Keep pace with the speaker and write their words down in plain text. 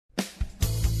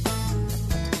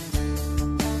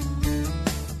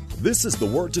This is the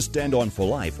Word to Stand On for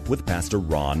Life with Pastor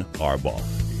Ron Arbaugh.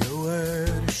 Your word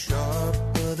is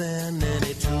sharper than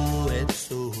any two-edged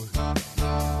sword,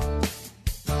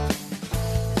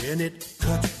 and it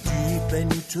cuts deep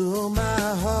into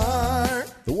my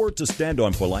heart. The Word to Stand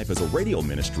On for Life is a radio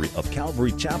ministry of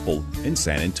Calvary Chapel in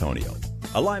San Antonio.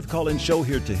 A live call-in show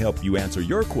here to help you answer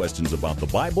your questions about the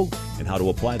Bible and how to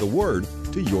apply the Word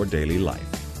to your daily life.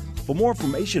 For more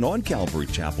information on Calvary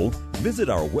Chapel, visit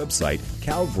our website,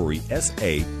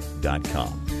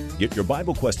 calvarysa.com. Get your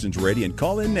Bible questions ready and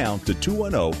call in now to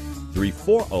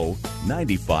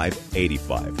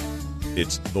 210-340-9585.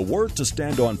 It's The Word to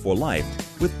Stand On for Life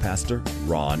with Pastor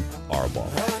Ron Arbaugh.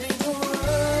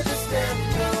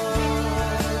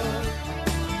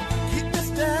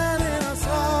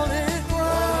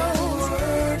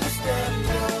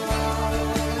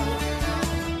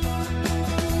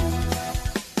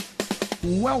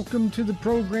 Welcome to the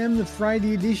program, the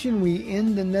Friday edition. We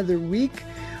end another week.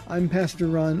 I'm Pastor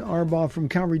Ron Arbaugh from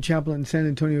Calvary Chapel in San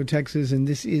Antonio, Texas, and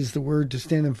this is The Word to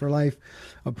Stand On for Life,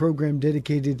 a program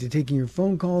dedicated to taking your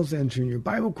phone calls, answering your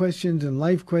Bible questions and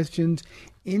life questions,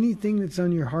 anything that's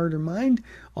on your heart or mind.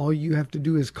 All you have to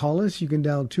do is call us. You can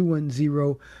dial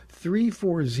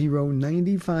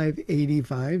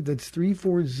 210-340-9585. That's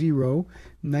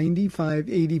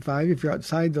 340-9585 if you're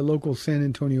outside the local San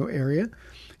Antonio area.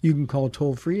 You can call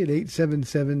toll-free at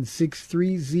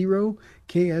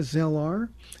 877-630-KSLR.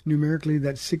 Numerically,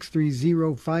 that's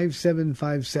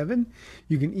 630-5757.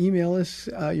 You can email us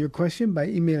your question by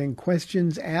emailing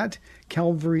questions at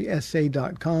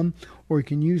calvarysa.com, or you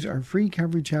can use our free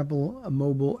Calvary Chapel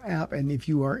mobile app. And if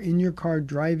you are in your car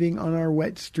driving on our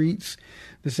wet streets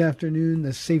this afternoon,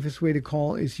 the safest way to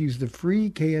call is use the free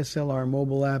KSLR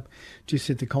mobile app. Just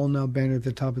hit the Call Now banner at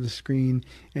the top of the screen,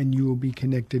 and you will be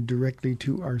connected directly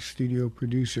to our studio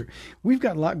producer. We've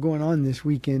got a lot going on this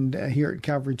weekend here at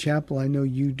Calvary Chapel. I know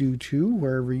you do too,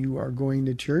 wherever you are going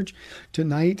to church.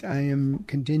 Tonight, I am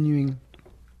continuing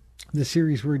the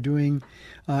series we're doing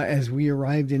as we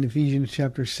arrived in Ephesians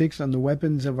chapter 6 on the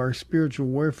weapons of our spiritual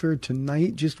warfare.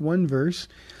 Tonight, just one verse,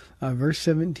 verse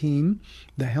 17,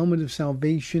 the helmet of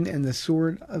salvation and the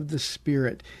sword of the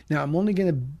Spirit. Now, I'm only going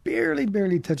to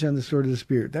barely touch on the sword of the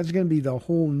Spirit. That's going to be the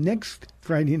whole next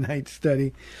Friday night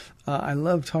study. I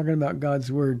love talking about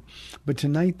God's Word. But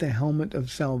tonight, the helmet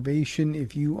of salvation.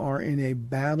 If you are in a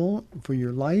battle for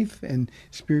your life, and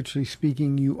spiritually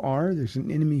speaking, there's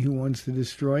an enemy who wants to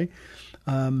destroy.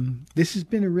 This has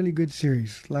been a really good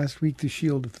series. Last week, the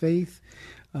shield of faith.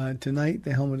 Tonight,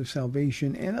 the helmet of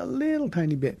salvation, and a little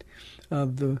tiny bit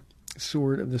of the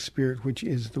sword of the Spirit, which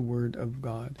is the Word of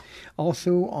God.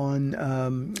 Also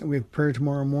we have prayer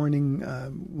tomorrow morning. I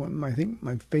think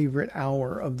my favorite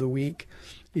hour of the week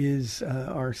is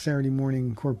our Saturday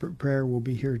morning corporate prayer. We'll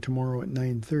be here tomorrow at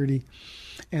 9:30.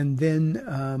 And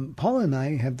then Paul and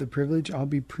I have the privilege. I'll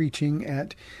be preaching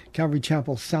at Calvary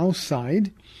Chapel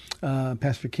Southside.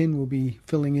 Pastor Ken will be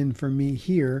filling in for me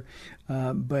here,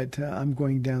 but I'm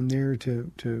going down there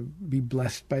to be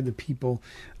blessed by the people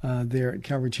there at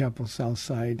Calvary Chapel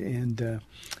Southside, and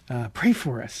pray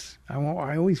for us.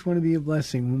 I always want to be a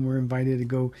blessing when we're invited to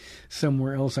go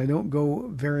somewhere else. I don't go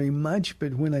very much,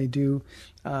 but when I do,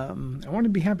 I want to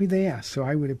be happy they ask. So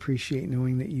I would appreciate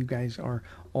knowing that you guys are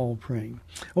all praying.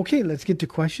 Okay, let's get to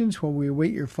questions while we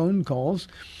await your phone calls.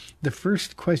 The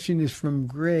first question is from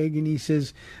Greg, and he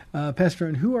says, Pastor,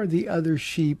 and who are the other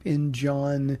sheep in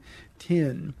John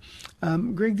 10?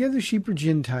 Greg, the other sheep are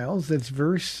Gentiles. That's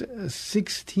verse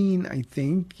 16, I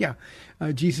think. Yeah,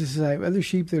 Jesus says, I have other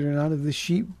sheep that are not of the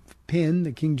sheep pen.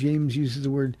 The King James uses the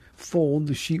word fold,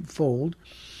 the sheepfold.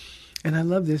 And I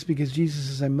love this because Jesus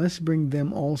says, I must bring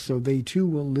them also. They too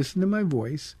will listen to my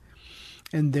voice,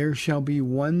 and there shall be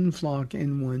one flock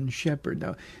and one shepherd.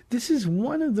 Now, this is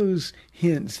one of those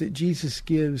hints that Jesus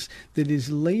gives that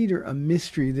is later a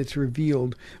mystery that's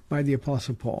revealed by the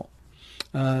Apostle Paul.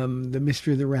 The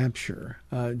mystery of the rapture.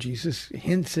 Jesus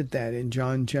hints at that in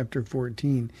John chapter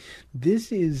 14.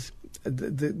 This is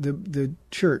the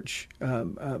church,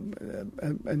 an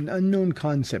unknown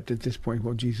concept at this point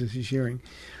while Jesus is sharing.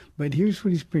 But here's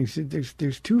what he's bringing.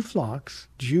 There's two flocks,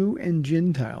 Jew and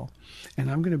Gentile, and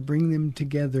I'm going to bring them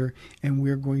together, and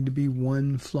we're going to be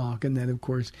one flock, and that, of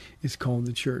course, is called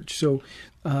the church. So,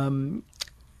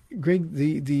 Greg,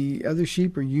 the other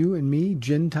sheep are you and me,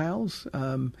 Gentiles.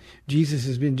 Jesus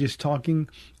has been just talking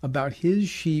about his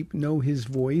sheep know his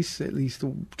voice, at least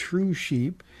the true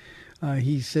sheep.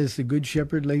 He says the good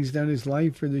shepherd lays down his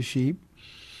life for the sheep.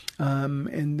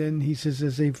 And then he says,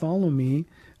 as they follow me,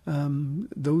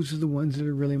 those are the ones that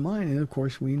are really mine. And of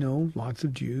course, we know lots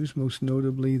of Jews, most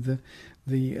notably the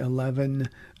 11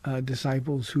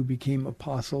 disciples who became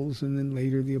apostles, and then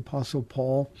later the Apostle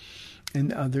Paul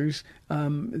and others.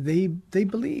 They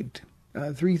believed.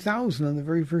 3,000 on the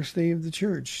very first day of the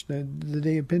church, the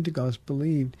day of Pentecost,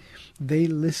 believed. They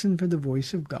listened for the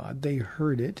voice of God. They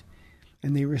heard it,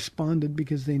 and they responded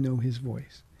because they know his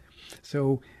voice.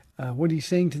 So what he's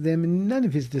saying to them, and none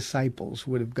of his disciples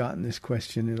would have gotten this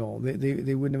question at all.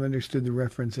 They wouldn't have understood the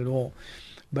reference at all.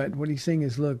 But what he's saying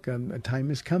is, look, a time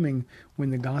is coming when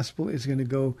the gospel is going to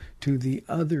go to the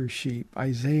other sheep.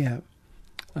 Isaiah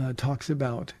talks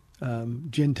about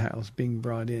Gentiles being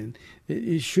brought in.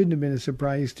 It shouldn't have been a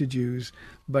surprise to Jews,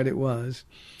 but it was.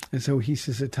 And so he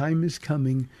says a time is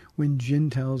coming when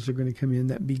Gentiles are going to come in.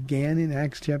 That began in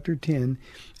Acts chapter 10,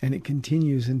 and it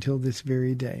continues until this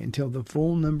very day, until the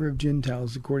full number of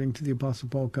Gentiles, according to the Apostle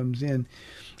Paul, comes in.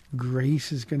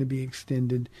 Grace is going to be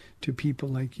extended to people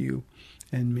like you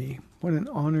and me. What an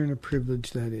honor and a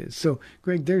privilege that is. So,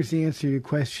 Greg, there's the answer to your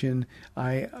question.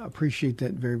 I appreciate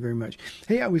that very, very much.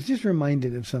 Hey, I was just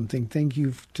reminded of something. Thank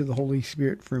you to the Holy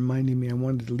Spirit for reminding me. I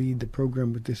wanted to lead the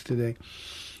program with this today.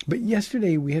 But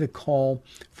yesterday we had a call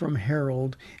from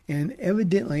Harold, and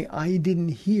evidently I didn't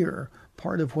hear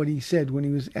part of what he said when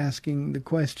he was asking the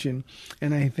question.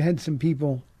 And I've had some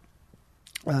people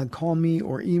call me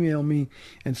or email me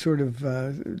and sort of,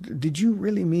 did you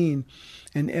really mean?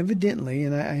 And evidently,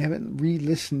 and I haven't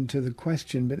re-listened to the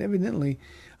question, but evidently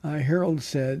Harold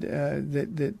said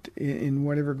that in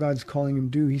whatever God's calling him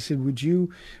to do, he said, would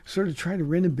you sort of try to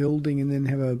rent a building and then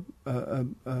have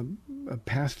a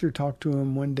pastor talk to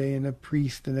him one day and a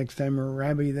priest the next time or a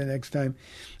rabbi the next time?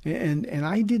 And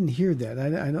I didn't hear that.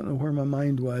 I don't know where my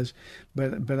mind was,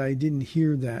 but I didn't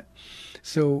hear that.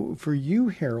 So for you,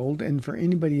 Harold, and for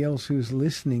anybody else who's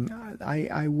listening,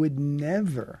 I would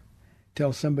never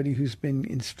tell somebody who's been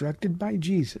instructed by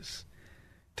Jesus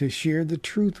to share the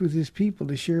truth with his people,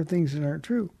 to share things that aren't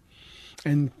true.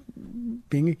 And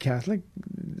being a Catholic,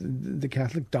 the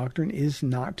Catholic doctrine is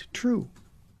not true,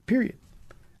 period.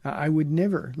 I would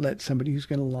never let somebody who's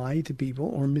going to lie to people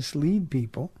or mislead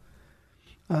people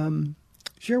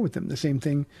share with them. The same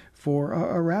thing for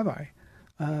a rabbi.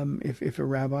 If a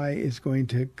rabbi is going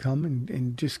to come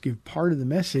and just give part of the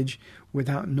message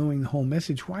without knowing the whole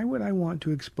message, why would I want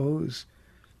to expose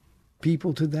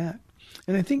people to that?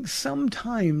 And I think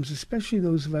sometimes, especially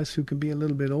those of us who can be a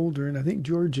little bit older, and I think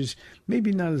George is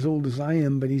maybe not as old as I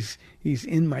am, but he's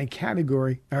in my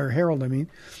category, or Harold, I mean.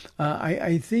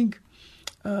 I think,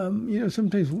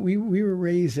 sometimes we were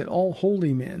raised that all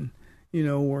holy men,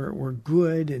 were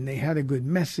good and they had a good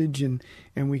message and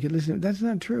we could listen. That's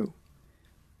not true.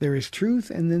 There is truth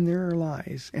and then there are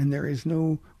lies, and there is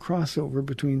no crossover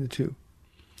between the two.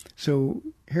 So,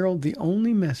 Harold, the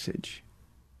only message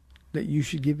that you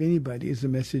should give anybody is the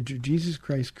message of Jesus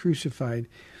Christ crucified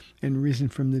and risen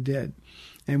from the dead.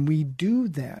 And we do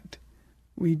that.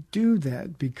 We do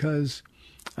that because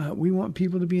we want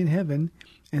people to be in heaven,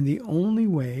 and the only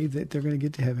way that they're going to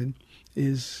get to heaven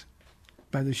is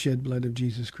by the shed blood of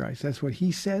Jesus Christ. That's what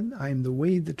he said. I am the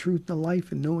way, the truth, and the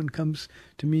life, and no one comes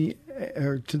to me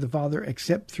or to the Father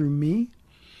except through me.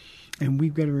 And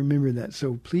we've got to remember that.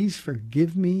 So please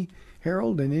forgive me,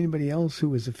 Harold, and anybody else who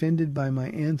was offended by my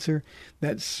answer.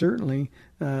 That's certainly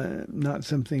not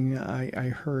something I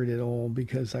heard at all,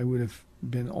 because I would have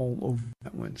been all over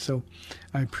that one. So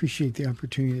I appreciate the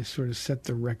opportunity to sort of set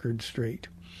the record straight.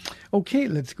 Okay,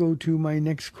 let's go to my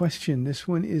next question. This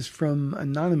one is from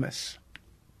Anonymous.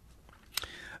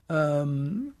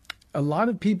 A lot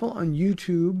of people on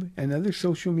YouTube and other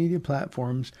social media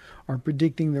platforms are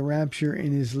predicting the rapture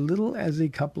in as little as a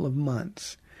couple of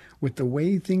months. With the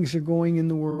way things are going in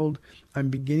the world, I'm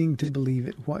beginning to believe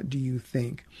it. What do you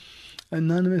think?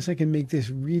 Anonymous, I can make this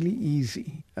really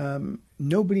easy.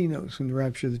 Nobody knows when the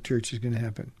rapture of the church is going to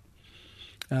happen.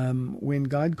 When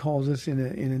God calls us in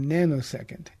a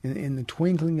nanosecond, in the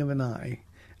twinkling of an eye,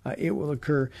 it will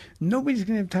occur. Nobody's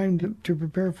going to have time to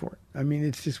prepare for it. I mean,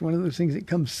 it's just one of those things that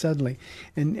comes suddenly.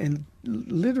 And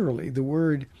literally, the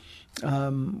word,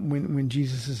 when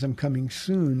Jesus says, I'm coming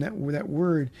soon, that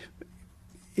word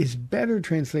is better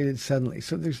translated suddenly.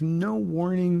 So there's no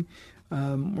warning.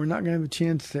 We're not going to have a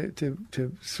chance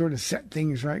to sort of set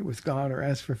things right with God or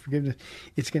ask for forgiveness.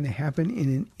 It's going to happen in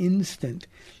an instant.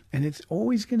 And it's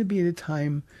always going to be at a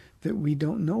time that we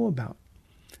don't know about.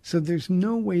 So there's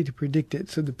no way to predict it.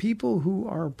 So the people who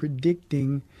are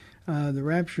predicting the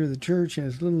rapture of the church in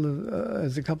as little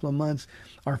as a couple of months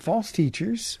are false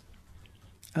teachers.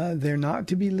 They're not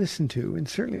to be listened to, and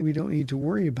certainly we don't need to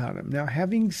worry about them. Now,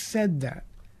 having said that,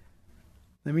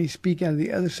 Let me speak out of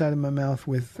the other side of my mouth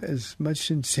with as much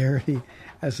sincerity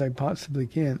as I possibly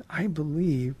can. I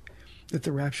believe that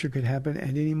the rapture could happen at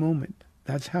any moment.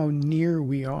 That's how near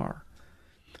we are.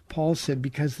 Paul said,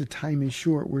 because the time is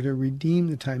short, we're to redeem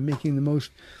the time, making the most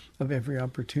of every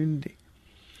opportunity.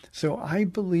 So I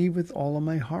believe with all of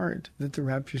my heart that the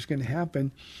rapture is going to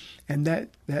happen. And that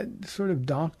sort of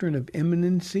doctrine of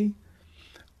imminency,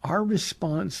 our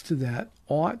response to that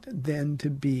ought then to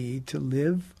be to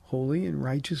live holy and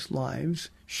righteous lives,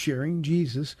 sharing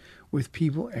Jesus with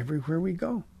people everywhere we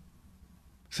go.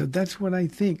 So that's what I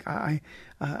think.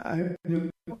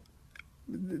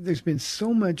 There's been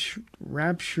so much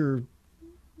rapture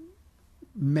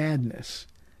madness.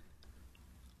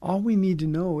 All we need to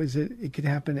know is that it could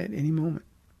happen at any moment.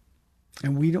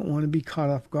 And we don't want to be caught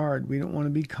off guard. We don't want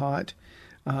to be caught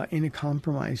in a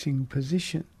compromising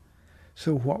position.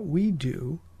 So what we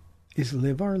do is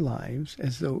live our lives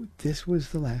as though this was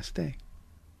the last day.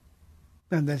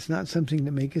 Now, that's not something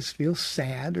to make us feel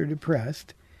sad or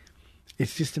depressed.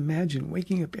 It's just imagine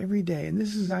waking up every day. And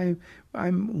this is, I'm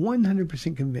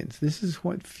 100% convinced, this is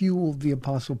what fueled the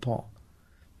Apostle Paul.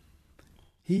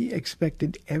 He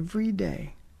expected every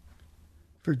day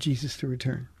for Jesus to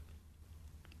return.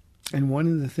 And one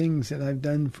of the things that I've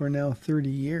done for now 30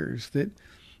 years that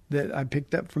I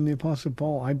picked up from the Apostle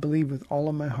Paul, I believe with all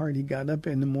of my heart, he got up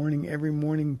in the morning, every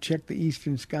morning, checked the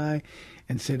eastern sky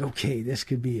and said, okay, this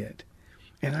could be it.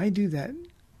 And I do that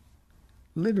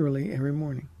literally every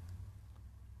morning.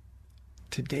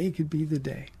 Today could be the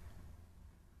day.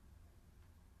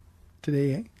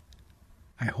 Today,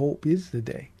 I hope, is the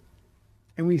day.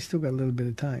 And we still got a little bit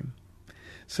of time.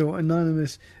 So,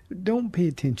 Anonymous, don't pay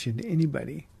attention to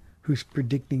anybody who's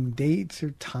predicting dates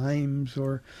or times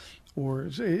or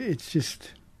it's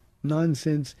just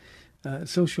nonsense.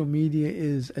 Social media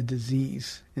is a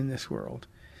disease in this world.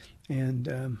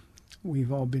 And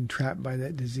we've all been trapped by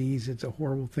that disease. It's a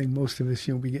horrible thing. Most of us,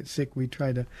 we get sick. We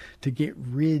try to get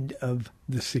rid of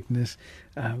the sickness.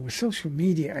 With social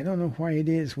media, I don't know why it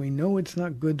is. We know it's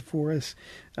not good for us.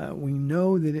 We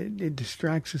know that it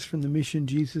distracts us from the mission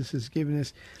Jesus has given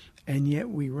us. And yet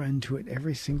we run to it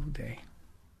every single day.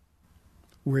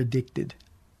 We're addicted.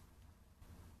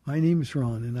 My name is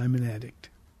Ron, and I'm an addict.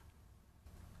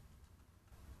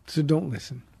 So don't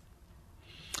listen.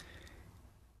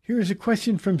 Here's a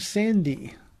question from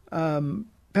Sandy.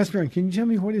 Pastor Ron, can you tell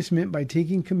me what is meant by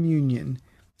taking communion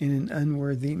in an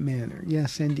unworthy manner?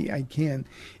 Yes, Sandy, I can.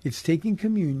 It's taking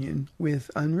communion with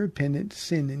unrepentant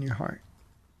sin in your heart.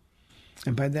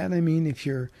 And by that I mean if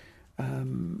you're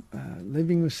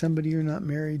living with somebody you're not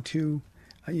married to,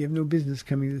 you have no business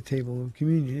coming to the table of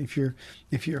communion.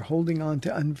 If you're holding on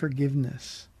to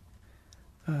unforgiveness,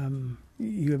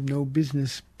 you have no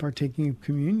business partaking of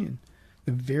communion.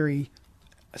 The very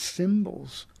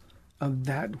symbols of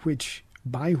that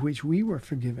by which we were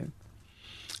forgiven.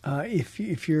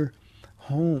 If your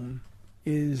home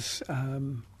is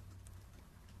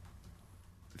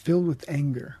filled with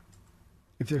anger,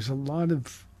 if there's a lot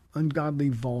of ungodly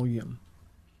volume,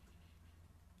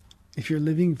 if you're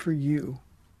living for you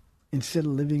instead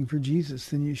of living for Jesus,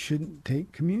 then you shouldn't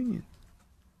take communion.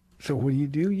 So what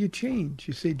do? You change.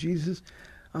 You say, Jesus,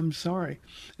 I'm sorry.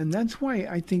 And that's why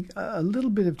I think a little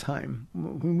bit of time,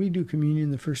 when we do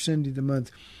communion the first Sunday of the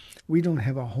month, we don't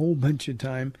have a whole bunch of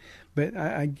time, but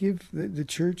I give the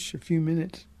church a few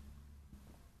minutes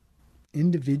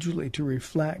individually to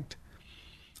reflect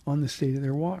on the state of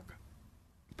their walk.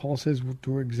 Paul says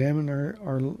to examine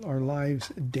our lives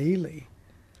daily.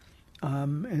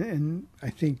 And I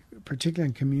think, particularly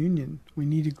in communion, we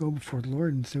need to go before the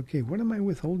Lord and say, okay, what am I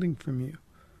withholding from you?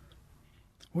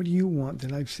 What do you want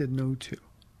that I've said no to?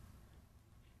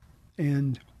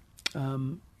 And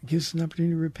it gives us an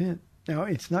opportunity to repent. Now,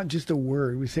 it's not just a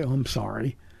word. We say, oh, I'm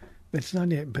sorry. That's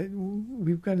not it. But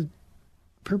we've got a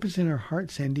purpose in our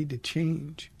heart, Sandy, to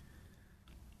change.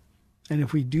 And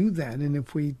if we do that, and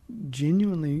if we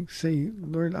genuinely say,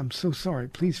 Lord, I'm so sorry,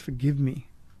 please forgive me,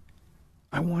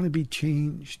 I want to be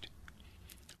changed,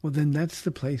 well, then that's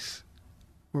the place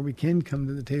where we can come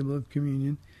to the table of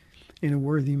communion in a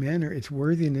worthy manner. It's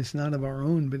worthiness not of our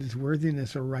own, but it's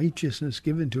worthiness or righteousness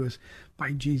given to us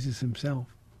by Jesus himself.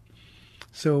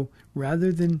 So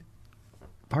rather than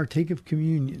partake of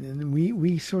communion, and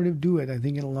we sort of do it, I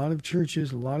think in a lot of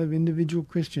churches, a lot of individual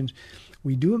Christians,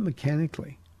 we do it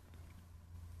mechanically.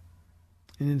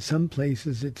 And in some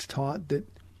places it's taught that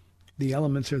the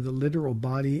elements are the literal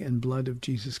body and blood of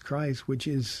Jesus Christ, which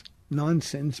is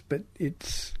nonsense, but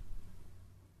it's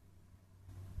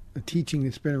a teaching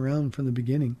that's been around from the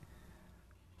beginning.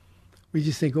 We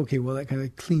just think, okay, well, that kind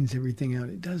of cleans everything out.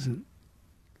 It doesn't.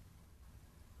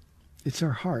 It's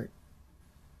our heart.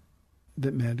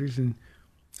 that matters. And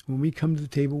when we come to the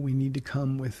table, we need to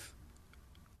come with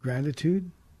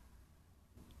gratitude,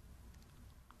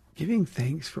 giving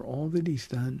thanks for all that he's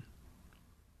done.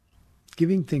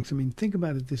 Giving thanks. I mean, think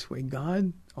about it this way.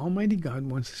 God, Almighty God,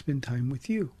 wants to spend time with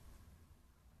you.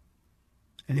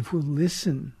 And if we'll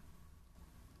listen,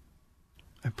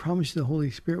 I promise you the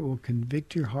Holy Spirit will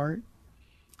convict your heart.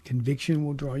 Conviction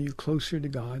will draw you closer to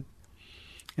God.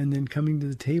 And then coming to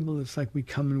the table, it's like we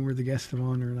come and we're the guest of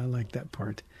honor, and I like that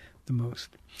part the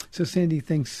most. So, Sandy,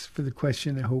 thanks for the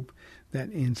question. I hope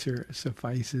that answer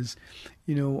suffices.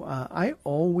 You know, I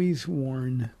always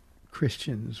warn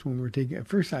Christians when we're taking, at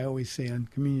first I always say on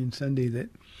Communion Sunday that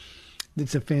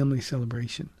it's a family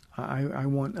celebration. I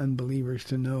want unbelievers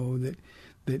to know that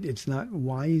it's not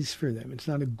wise for them. It's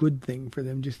not a good thing for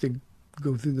them just to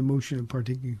go through the motion of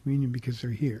partaking of communion because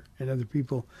they're here and other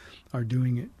people are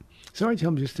doing it. So I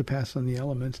tell them just to pass on the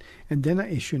elements, and then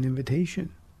I issue an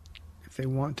invitation. If they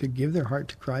want to give their heart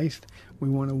to Christ, we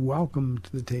want to welcome them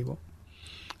to the table.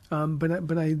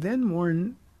 But I then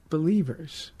warn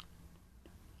believers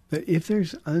that if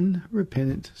there's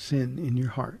unrepentant sin in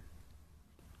your heart,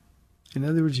 in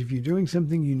other words, if you're doing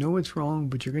something you know it's wrong,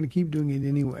 but you're going to keep doing it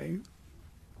anyway,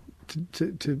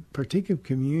 to partake of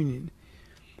communion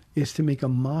is to make a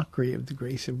mockery of the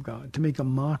grace of God, to make a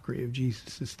mockery of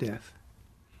Jesus' death.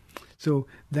 So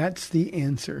that's the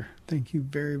answer. Thank you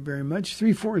very, very much.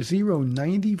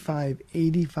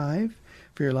 340-9585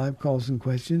 for your live calls and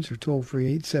questions, or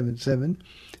toll-free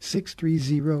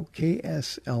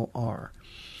 877-630-KSLR.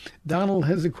 Donald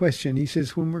has a question. He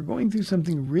says, when we're going through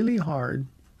something really hard,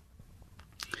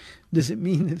 does it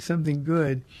mean that something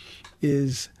good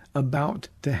is about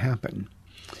to happen?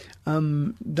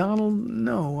 Donald,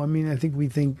 no. I mean, I think we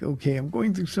think, okay, I'm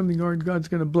going through something hard. God's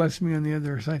going to bless me on the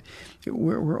other side.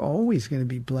 We're always going to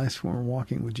be blessed when we're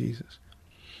walking with Jesus.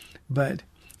 But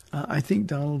I think,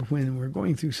 Donald, when we're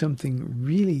going through something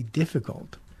really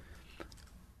difficult,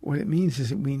 what it means is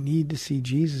that we need to see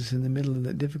Jesus in the middle of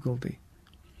that difficulty.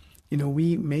 You know,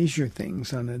 we measure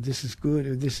things on a this is good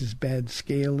or this is bad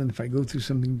scale, and if I go through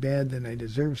something bad, then I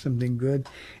deserve something good.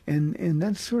 And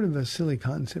that's sort of a silly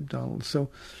concept, Donald. So,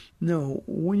 no,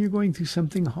 when you're going through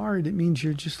something hard, it means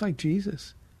you're just like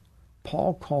Jesus.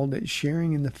 Paul called it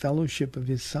sharing in the fellowship of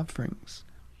his sufferings.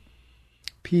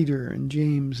 Peter and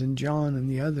James and John and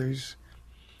the others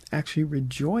actually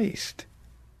rejoiced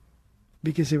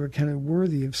because they were kind of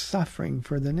worthy of suffering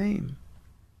for the name.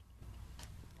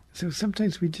 So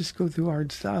sometimes we just go through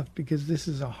hard stuff because this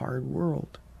is a hard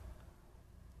world.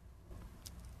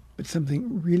 But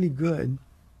something really good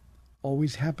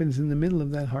always happens in the middle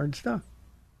of that hard stuff.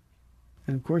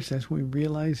 And of course, that's when we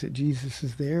realize that Jesus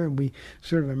is there, and we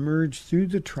sort of emerge through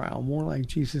the trial more like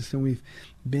Jesus than we've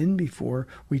been before.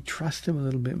 We trust him a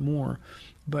little bit more.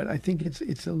 But I think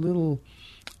it's a little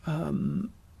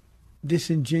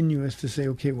disingenuous to say,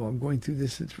 okay, well, I'm going through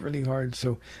this, it's really hard,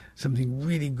 so something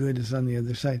really good is on the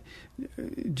other side.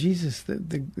 Jesus,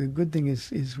 the good thing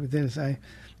is within us.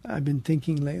 I've been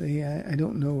thinking lately, I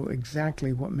don't know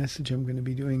exactly what message I'm going to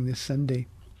be doing this Sunday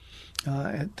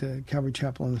at Calvary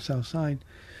Chapel on the South Side,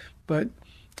 but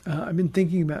I've been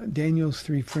thinking about Daniel's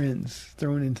 3 friends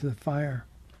thrown into the fire.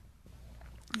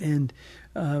 And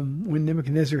when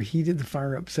Nebuchadnezzar heated the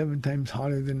fire up 7 times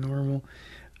hotter than normal,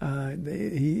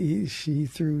 she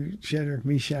threw Shadrach,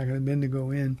 Meshach, and Abednego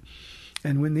in.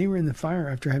 And when they were in the fire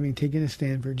after having taken a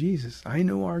stand for Jesus, I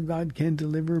know our God can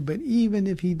deliver, but even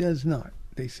if he does not,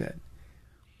 they said.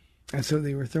 And so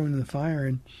they were thrown in the fire,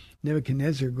 and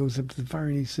Nebuchadnezzar goes up to the fire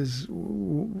and he says,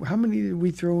 how many did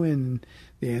we throw in? And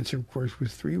the answer, of course,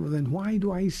 was 3. Well, then why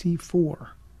do I see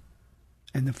 4?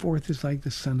 And the 4th is like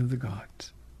the son of the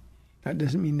gods. That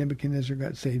doesn't mean Nebuchadnezzar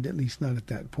got saved, at least not at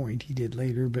that point. He did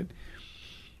later, but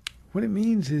what it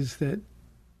means is that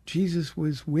Jesus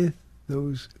was with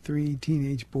those 3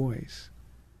 teenage boys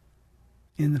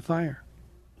in the fire.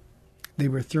 They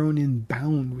were thrown in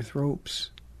bound with ropes.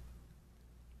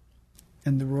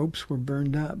 And the ropes were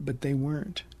burned up, but they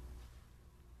weren't.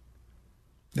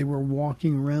 They were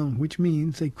walking around, which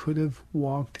means they could have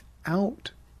walked out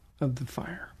of the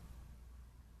fire.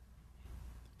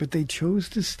 But they chose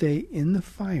to stay in the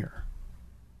fire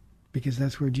because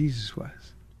that's where Jesus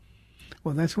was.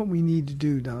 Well, that's what we need to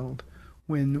do, Donald,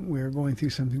 when we're going through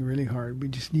something really hard. We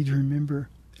just need to remember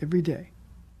every day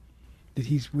that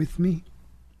he's with me.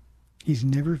 He's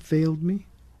never failed me.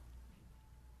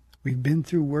 We've been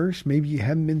through worse. Maybe you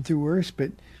haven't been through worse,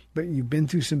 but you've been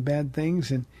through some bad things,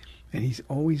 and he's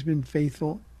always been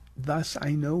faithful. Thus,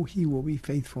 I know he will be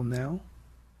faithful now.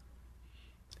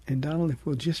 And Donald, if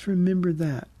we'll just remember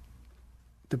that,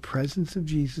 the presence of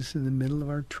Jesus in the middle of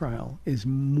our trial is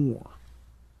more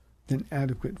than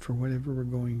adequate for whatever we're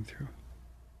going through.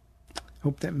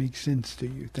 Hope that makes sense to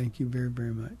you. Thank you very,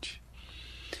 very much.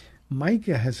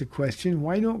 Micah has a question.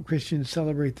 Why don't Christians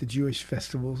celebrate the Jewish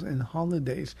festivals and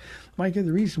holidays? Micah,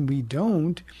 the reason we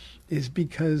don't is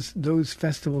because those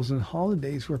festivals and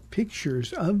holidays were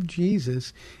pictures of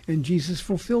Jesus, and Jesus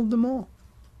fulfilled them all.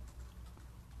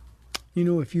 You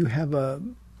know, if you have a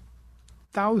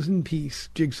 1,000-piece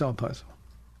jigsaw puzzle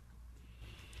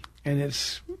and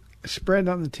it's spread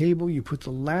on the table, you put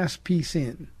the last piece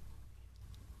in.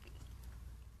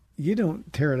 You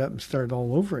don't tear it up and start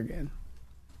all over again.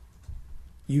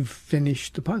 You've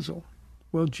finished the puzzle.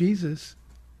 Well, Jesus,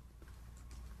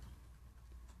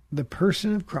 the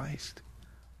person of Christ,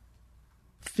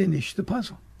 finished the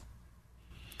puzzle.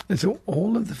 And so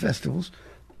all of the festivals,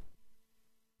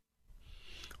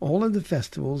 all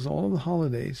of the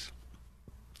holidays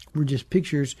were just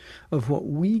pictures of what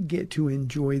we get to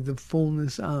enjoy the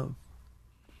fullness of.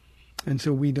 And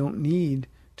so we don't need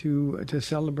to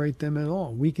celebrate them at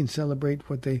all. We can celebrate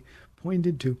what they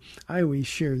pointed to. I always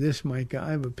share this, Micah.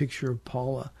 I have a picture of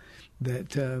Paula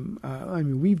that,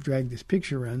 we've dragged this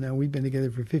picture around now. We've been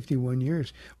together for 51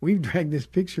 years. We've dragged this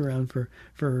picture around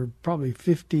for probably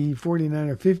 49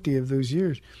 or 50 of those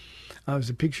years. It was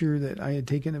a picture that I had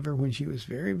taken of her when she was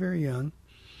very, very young.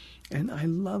 And I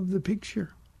love the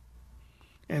picture.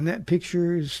 And that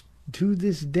picture is to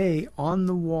this day on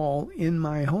the wall in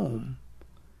my home.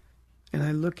 And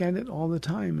I look at it all the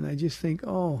time and I just think,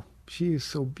 oh, she is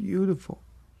so beautiful.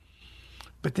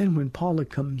 But then when Paula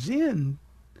comes in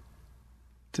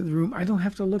to the room, I don't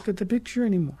have to look at the picture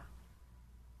anymore.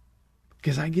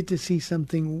 Because I get to see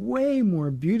something way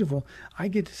more beautiful. I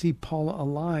get to see Paula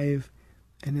alive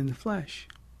and in the flesh.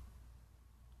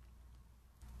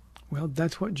 Well,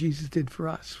 that's what Jesus did for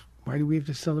us. Why do we have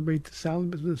to celebrate the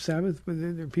Sabbath?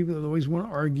 There are people that always want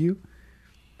to argue.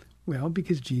 Well,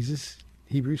 because Jesus,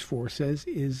 Hebrews 4 says,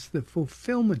 is the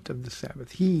fulfillment of the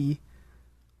Sabbath. He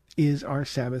is our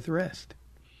Sabbath rest.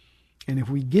 And if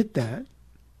we get that,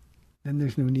 then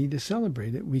there's no need to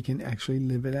celebrate it. We can actually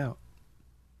live it out.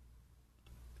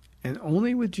 And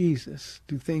only with Jesus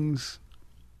do things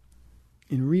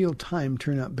in real time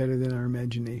turn out better than our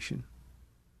imagination.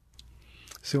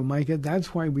 So, Micah,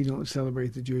 that's why we don't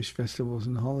celebrate the Jewish festivals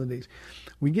and holidays.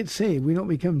 We get saved. We don't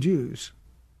become Jews.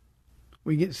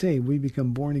 We get saved. We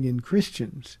become born-again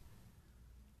Christians.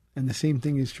 And the same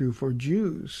thing is true for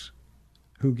Jews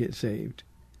who get saved.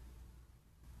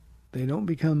 They don't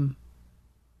become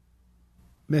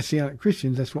Messianic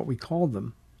Christians. That's what we call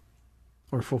them.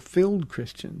 Or fulfilled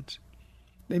Christians.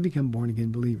 They become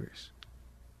born-again believers.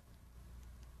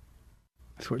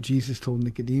 That's what Jesus told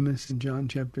Nicodemus in John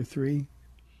chapter 3.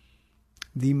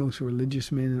 The most religious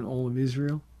man in all of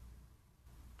Israel.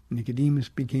 Nicodemus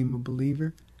became a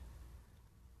believer.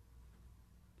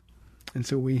 And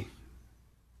so we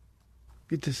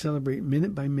get to celebrate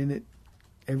minute by minute,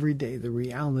 every day, the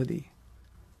reality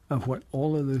of what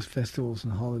all of those festivals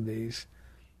and holidays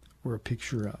were a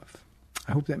picture of.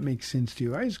 I hope that makes sense to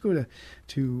you. I just go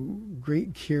to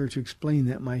great care to explain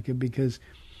that, Micah, because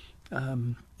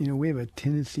we have a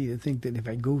tendency to think that if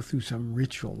I go through some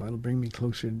ritual, that'll bring me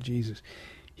closer to Jesus.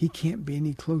 He can't be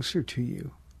any closer to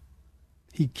you.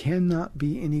 He cannot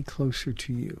be any closer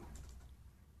to you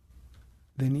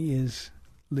than he is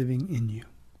living in you.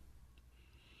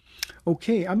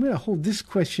 Okay, I'm going to hold this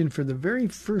question for the very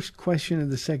first question of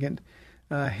the second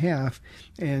half,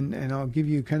 and I'll give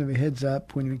you kind of a heads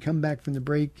up. When we come back from the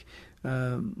break,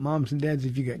 moms and dads,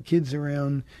 if you got kids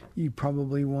around, you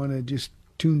probably want to just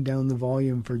tune down the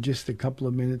volume for just a couple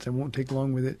of minutes. I won't take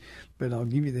long with it, but I'll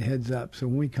give you the heads up. So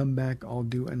when we come back, I'll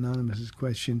do Anonymous's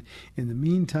question. In the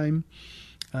meantime,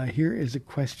 here is a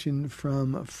question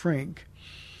from Frank.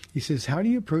 He says, how do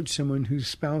you approach someone whose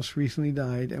spouse recently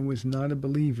died and was not a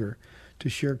believer to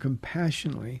share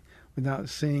compassionately without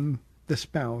saying the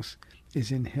spouse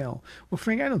is in hell? Well,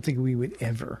 Frank, I don't think we would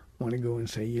ever want to go and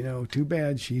say, too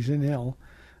bad, she's in hell.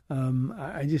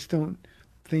 I just don't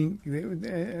think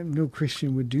no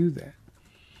Christian would do that.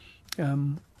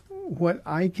 What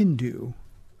I can do,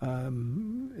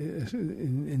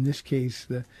 in this case,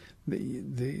 the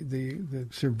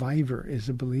survivor is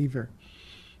a believer.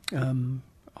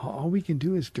 All we can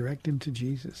do is direct him to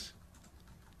Jesus.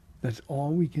 That's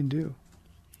all we can do.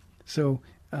 So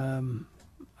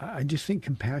I just think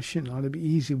compassion ought to be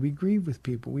easy. We grieve with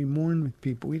people. We mourn with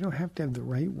people. We don't have to have the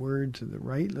right words or the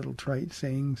right little trite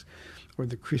sayings or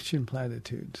the Christian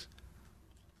platitudes.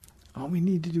 All we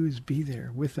need to do is be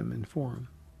there with them and for them.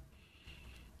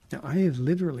 Now, I have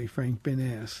literally, Frank,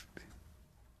 been asked,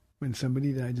 when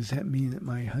somebody died, does that mean that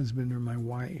my husband or my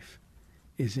wife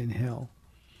is in hell?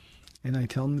 And I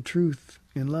tell them the truth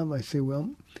in love. I say,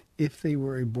 well, if they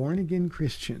were a born-again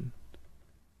Christian,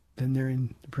 then they're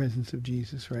in the presence of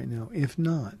Jesus right now. If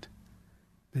not,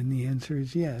 then the answer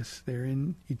is yes, they're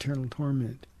in eternal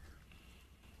torment.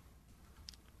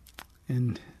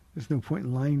 And there's no point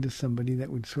in lying to somebody that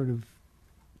would sort of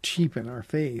cheapen our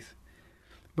faith.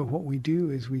 But what we do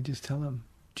is we just tell them,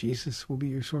 Jesus will be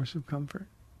your source of comfort.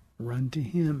 Run to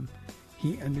him.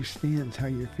 He understands how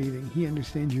you're feeling. He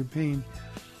understands your pain.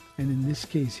 And in this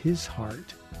case, his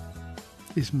heart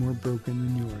is more broken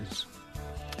than yours.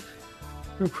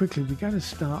 Real quickly, we got to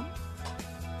stop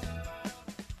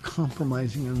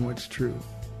compromising on what's true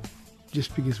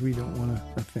just because we don't want to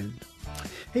offend.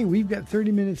 Hey, we've got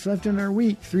 30 minutes left in our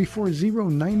week.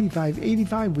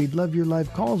 340-9585. We'd love your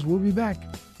live calls. We'll be back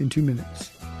in 2 minutes.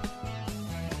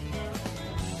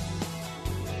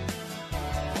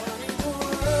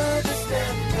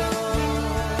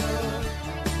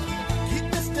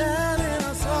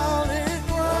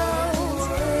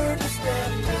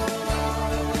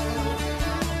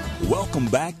 Welcome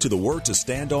back to the Word to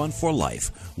Stand On for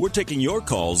Life. We're taking your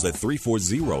calls at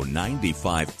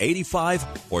 340-9585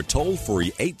 or toll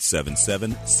free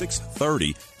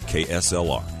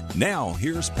 877-630-KSLR. Now,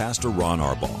 here's Pastor Ron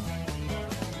Arbaugh.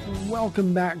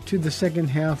 Welcome back to the second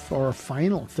half, or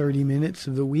final 30 minutes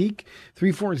of the week.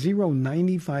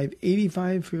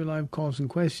 340-9585 for your live calls and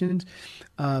questions.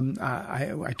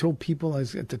 I told people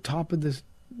as at the top of this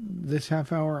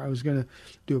half hour, I was going to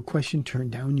do a question, turn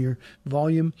down your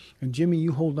volume. And Jimmy,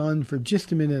 you hold on for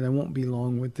just a minute. I won't be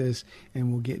long with this, and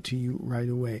we'll get to you right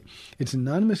away. It's an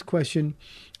anonymous question,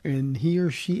 and he or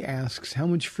she asks, how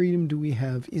much freedom do we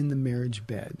have in the marriage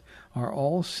bed? Are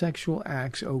all sexual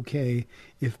acts okay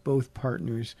if both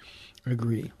partners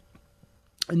agree?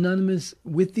 Anonymous,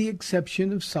 with the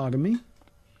exception of sodomy,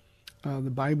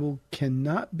 the Bible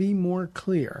cannot be more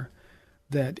clear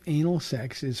that anal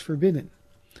sex is forbidden.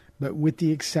 But with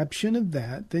the exception of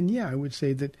that, then yeah, I would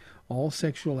say that all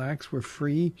sexual acts were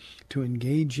free to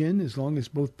engage in as long as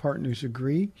both partners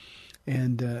agree.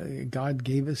 And God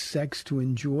gave us sex to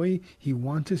enjoy. He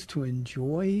wants us to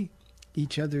enjoy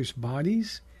each other's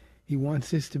bodies. He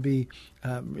wants this to be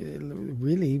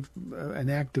really an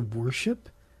act of worship.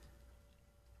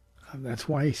 That's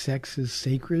why sex is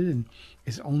sacred and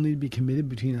is only to be committed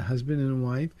between a husband and a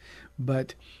wife.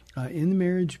 But in the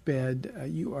marriage bed,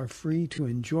 you are free to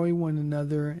enjoy one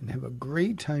another and have a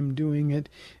great time doing it.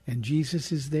 And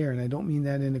Jesus is there. And I don't mean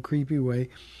that in a creepy way.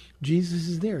 Jesus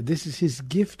is there. This is his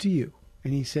gift to you.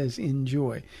 And he says,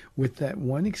 enjoy, with that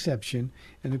one exception.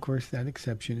 And of course, that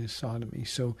exception is sodomy.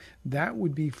 So that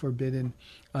would be forbidden.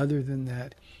 Other than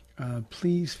that,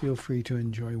 please feel free to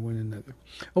enjoy one another.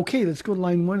 Okay, let's go to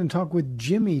line one and talk with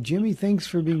Jimmy. Jimmy, thanks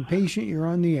for being patient. You're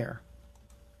on the air.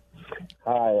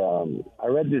 Hi, I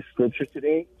read this scripture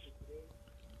today,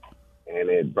 and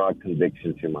it brought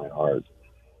conviction to my heart.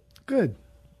 Good.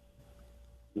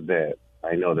 That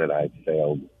I know that I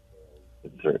failed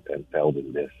in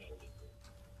this,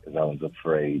 because I was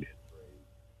afraid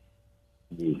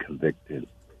of being convicted,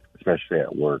 especially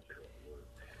at work.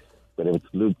 But it's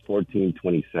Luke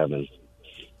 14:27.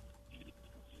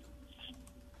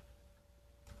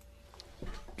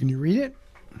 Can you read it?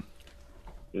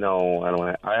 No, I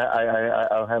don't.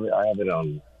 I have it. I have it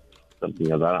on something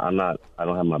else. I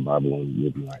don't have my Bible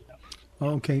with me right now.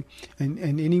 Okay. And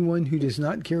anyone who does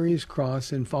not carry his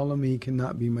cross and follow me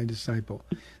cannot be my disciple.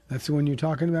 That's the one you're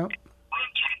talking about?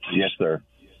 Yes, sir.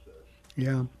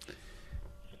 Yeah.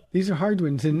 These are hard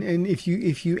ones. And if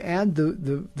you add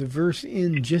the verse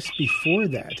in just before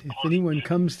that, if anyone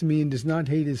comes to me and does not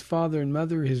hate his father and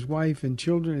mother, his wife and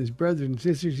children, his brothers and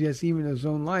sisters, yes, even his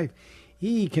own life,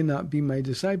 he cannot be my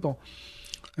disciple.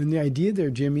 And the idea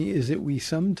there, Jimmy, is that we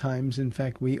sometimes, in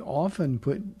fact, we often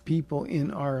put people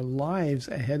in our lives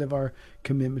ahead of our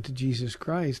commitment to Jesus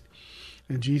Christ.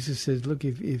 And Jesus says, look,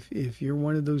 if you're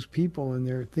one of those people and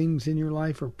there are things in your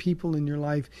life or people in your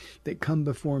life that come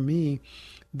before me,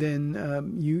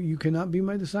 then you cannot be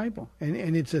my disciple.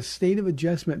 And it's a state of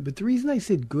adjustment. But the reason I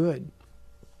said good,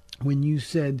 when you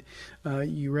said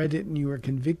you read it and you were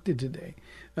convicted today,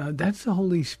 that's the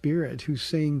Holy Spirit who's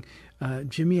saying,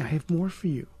 Jimmy, I have more for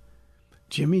you.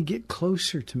 Jimmy, get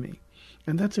closer to me.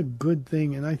 And that's a good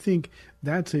thing. And I think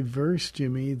that's a verse,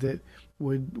 Jimmy, that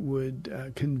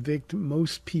would convict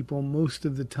most people most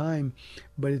of the time.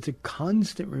 But it's a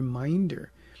constant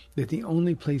reminder that the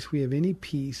only place we have any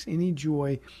peace, any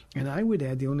joy, and I would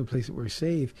add the only place that we're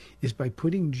safe is by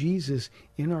putting Jesus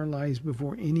in our lives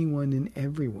before anyone and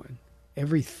everyone,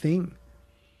 everything.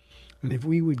 And if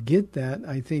we would get that,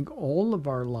 I think all of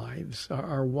our lives,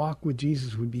 our walk with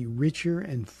Jesus would be richer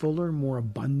and fuller, more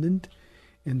abundant.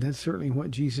 And that's certainly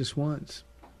what Jesus wants.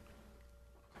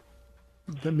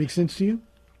 Does that make sense to you?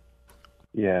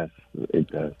 Yes, it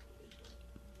does.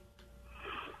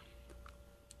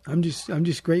 I'm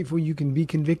just grateful you can be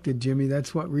convicted, Jimmy.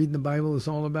 That's what reading the Bible is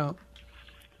all about.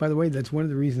 By the way, that's one of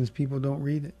the reasons people don't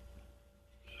read it.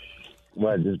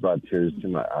 Well, it just brought tears to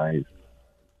my eyes.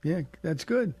 Yeah, that's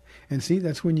good. And see,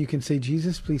 that's when you can say,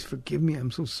 Jesus, please forgive me.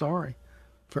 I'm so sorry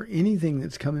for anything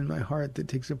that's come in my heart that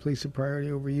takes a place of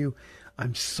priority over you.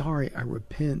 I'm sorry. I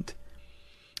repent.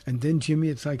 And then, Jimmy,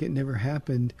 it's like it never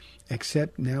happened,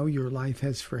 except now your life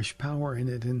has fresh power in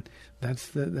it, and that's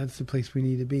the place we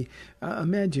need to be.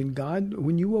 Imagine, God,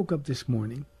 when you woke up this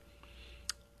morning,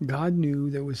 God knew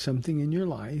there was something in your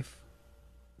life,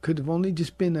 could have only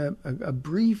just been a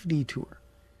brief detour.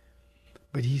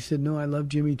 But he said, no, I love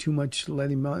Jimmy too much to let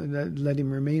him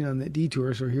remain on that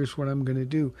detour, so here's what I'm going to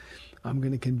do. I'm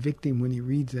going to convict him when he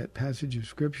reads that passage of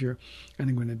Scripture, and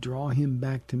I'm going to draw him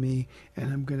back to me,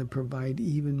 and I'm going to provide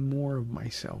even more of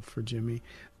myself for Jimmy.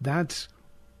 That's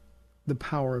the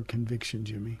power of conviction,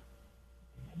 Jimmy.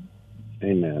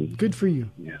 Amen. Good for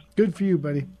you. Yeah. Good for you,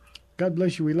 buddy. God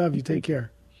bless you. We love you. Take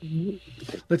care.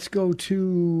 Let's go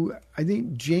to, I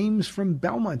think, James from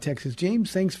Belmont, Texas.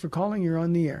 James, thanks for calling. You're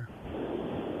on the air.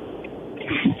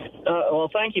 Well,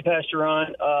 thank you, Pastor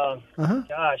Ron.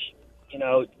 Gosh,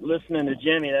 listening to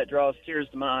Jimmy, that draws tears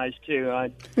to my eyes too.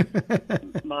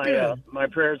 My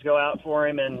prayers go out for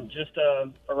him, and just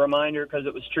a reminder, because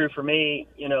it was true for me.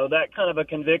 That kind of a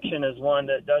conviction is one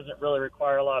that doesn't really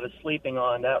require a lot of sleeping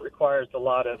on. That requires a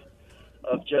lot of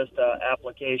just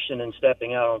application and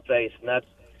stepping out on faith, and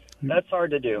that's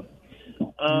hard to do.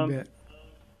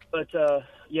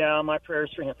 My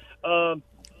prayers for him.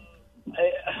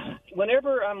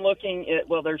 Whenever I'm looking at,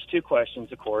 there's two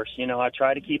questions, of course. I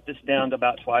try to keep this down to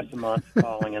about twice a month,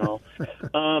 calling and all.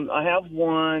 I have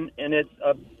one, and it's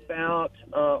about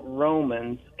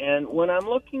Romans. And when I'm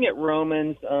looking at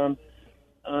Romans,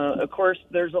 of course,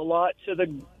 there's a lot to the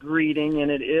greeting, and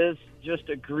it is just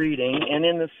a greeting. And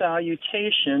in the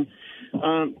salutation,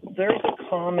 there's a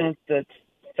comment that's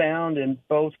found in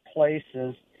both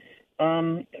places.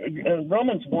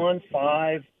 Romans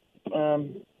 1:5.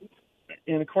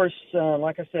 And, of course,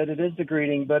 like I said, it is the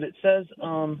greeting, but it says,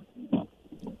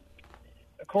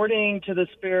 according to the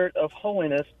Spirit of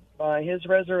holiness, by his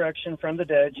resurrection from the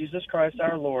dead, Jesus Christ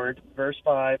our Lord, verse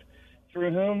 5,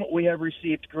 through whom we have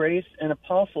received grace and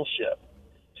apostleship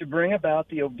to bring about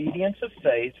the obedience of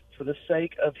faith for the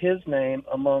sake of his name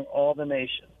among all the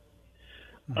nations.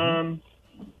 Mm-hmm.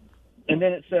 And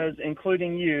then it says,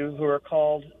 including you who are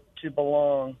called to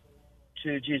belong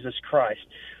to Jesus Christ.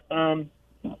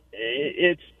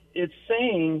 It's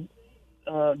saying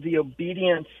the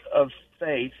obedience of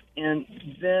faith. And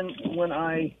then when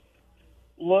I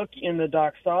look in the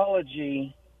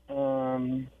doxology,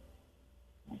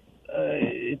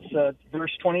 it's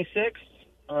verse 26,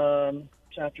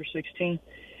 chapter 16.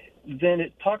 Then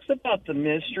it talks about the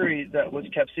mystery that was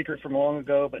kept secret from long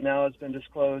ago, but now has been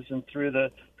disclosed, and through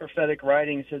the prophetic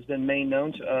writings has been made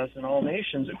known to us and all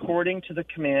nations, according to the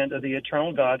command of the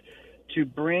eternal God, to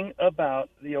bring about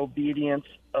the obedience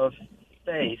of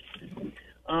faith.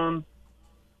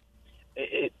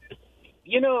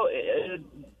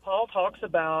 Paul talks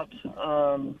about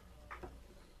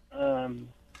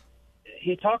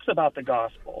he talks about the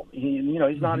gospel.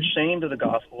 He's not ashamed of the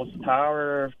gospel. It's the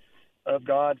power of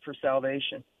God for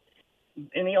salvation.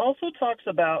 And he also talks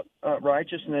about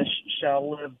righteousness shall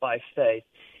live by faith.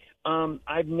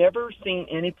 I've never seen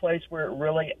any place where it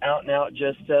really out and out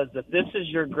just says that this is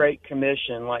your great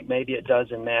commission, like maybe it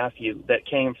does in Matthew, that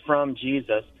came from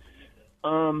Jesus.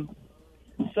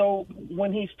 So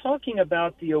when he's talking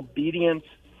about the obedience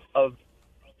of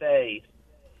faith,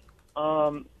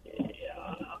 can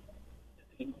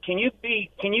you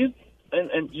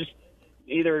just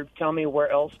either tell me where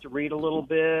else to read a little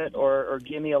bit or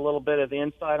give me a little bit of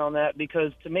insight on that?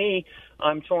 Because to me,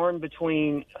 I'm torn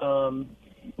between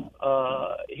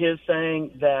his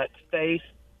saying that faith,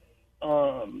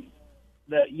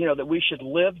 that we should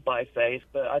live by faith,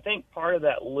 but I think part of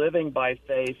that living by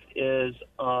faith is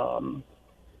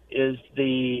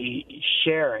the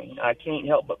sharing. I can't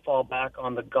help but fall back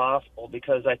on the gospel,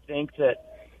 because I think that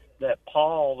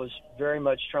Paul was very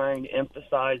much trying to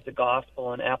emphasize the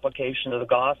gospel and application of the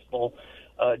gospel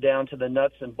down to the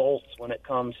nuts and bolts when it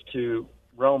comes to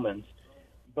Romans.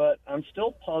 But I'm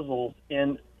still puzzled,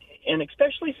 and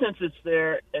especially since it's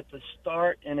there at the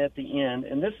start and at the end.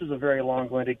 And this is a very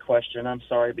long-winded question. I'm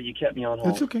sorry, but you kept me on hold.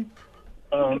 That's okay.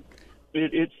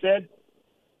 It said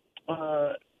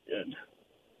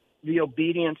the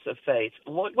obedience of faith.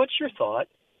 What's your thought?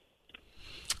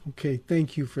 Okay,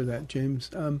 thank you for that, James.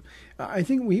 I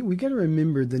think we got to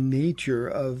remember the nature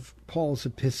of Paul's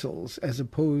epistles as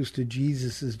opposed to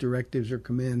Jesus's directives or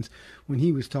commands when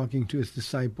he was talking to his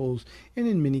disciples, and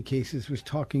in many cases was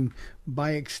talking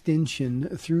by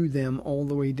extension through them all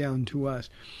the way down to us.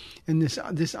 And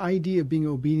this idea of being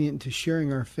obedient to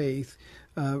sharing our faith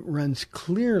runs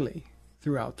clearly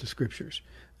throughout the Scriptures.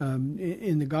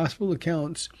 In the Gospel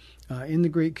accounts, in the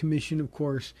Great Commission, of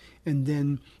course, and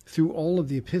then through all of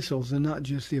the epistles, and not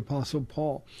just the Apostle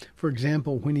Paul. For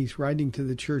example, when he's writing to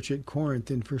the church at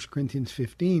Corinth in 1 Corinthians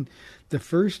 15, the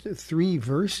first 3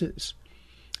 verses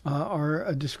are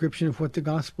a description of what the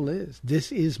gospel is.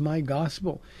 This is my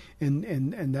gospel,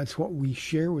 and that's what we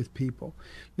share with people.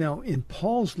 Now, in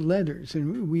Paul's letters,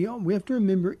 and we have to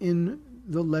remember in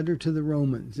the letter to the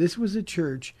Romans, this was a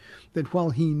church that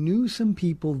while he knew some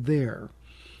people there,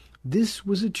 this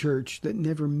was a church that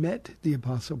never met the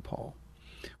Apostle Paul.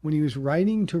 When he was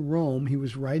writing to Rome, he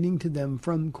was writing to them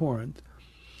from Corinth.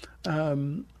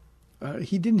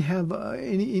 He didn't have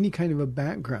any kind of a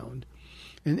background.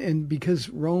 And because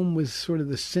Rome was sort of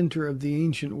the center of the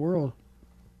ancient world,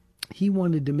 he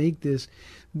wanted to make this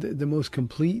the most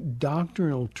complete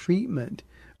doctrinal treatment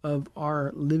of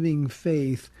our living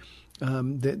faith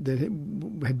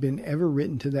that had been ever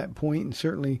written to that point, and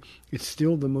certainly it's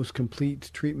still the most complete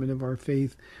treatment of our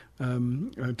faith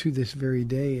to this very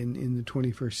day in the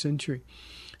 21st century.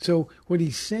 So what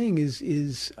he's saying is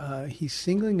he's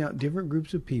singling out different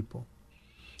groups of people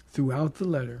throughout the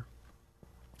letter,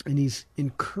 and he's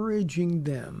encouraging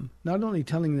them, not only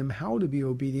telling them how to be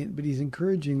obedient, but he's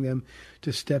encouraging them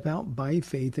to step out by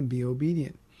faith and be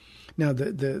obedient. Now,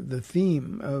 the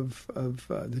theme of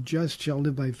the just shall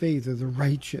live by faith, or the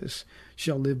righteous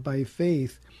shall live by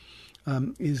faith,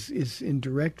 is in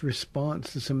direct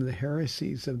response to some of the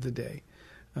heresies of the day.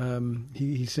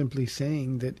 He's simply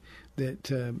saying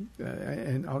that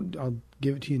and I'll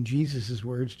give it to you in Jesus'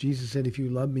 words. Jesus said, "If you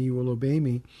love me, you will obey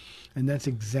me," and that's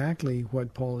exactly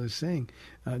what Paul is saying.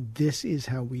 This is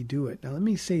how we do it. Now, let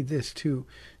me say this too,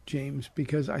 James,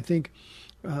 because I think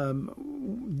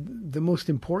the most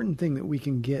important thing that we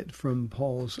can get from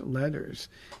Paul's letters,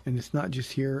 and it's not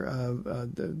just here,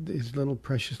 his little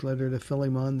precious letter to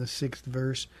Philemon, the 6th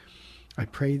verse, I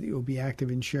pray that you'll be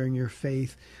active in sharing your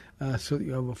faith so that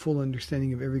you have a full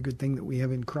understanding of every good thing that we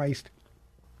have in Christ.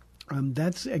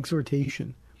 That's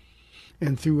exhortation.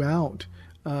 And throughout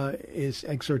is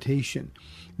exhortation.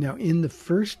 Now, in the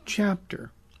first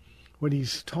chapter, what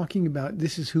he's talking about,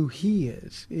 this is who he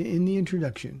is. In the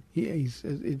introduction, he's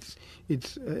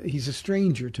a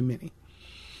stranger to many.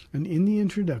 And in the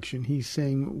introduction, he's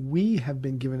saying, we have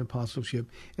been given apostleship.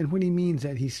 And when he means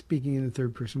that, he's speaking in the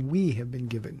third person. We have been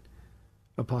given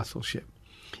apostleship.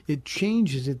 It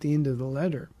changes at the end of the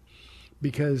letter,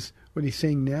 because what he's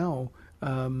saying now,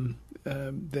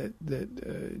 that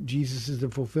Jesus is the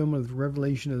fulfillment of the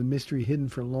revelation of the mystery hidden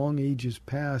for long ages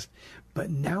past, but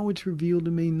now it's revealed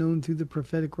and made known through the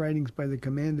prophetic writings by the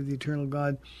command of the eternal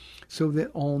God, so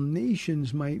that all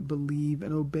nations might believe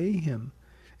and obey him.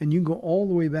 And you can go all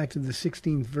the way back to the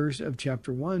 16th verse of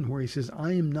chapter 1, where he says,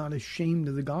 I am not ashamed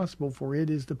of the gospel, for it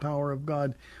is the power of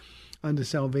God unto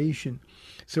salvation.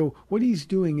 So what he's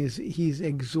doing is he's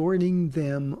exhorting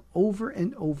them over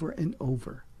and over and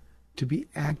over to be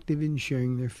active in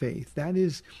sharing their faith. That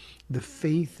is the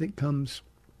faith that comes,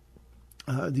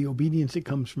 the obedience that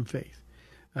comes from faith.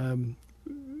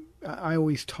 I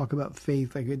always talk about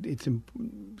faith like it's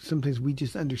sometimes we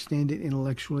just understand it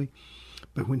intellectually,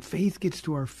 but when faith gets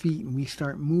to our feet and we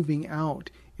start moving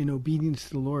out in obedience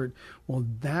to the Lord, well,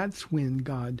 that's when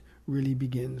God really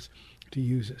begins to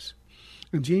use us.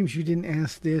 And James, you didn't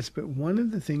ask this, but one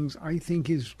of the things I think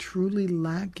is truly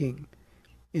lacking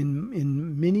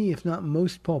in many, if not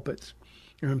most pulpits,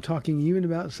 and I'm talking even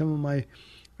about some of my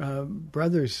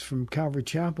brothers from Calvary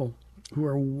Chapel who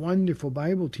are wonderful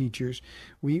Bible teachers,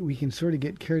 we can sort of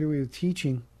get carried away with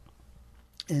teaching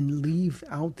and leave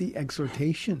out the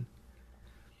exhortation.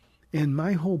 And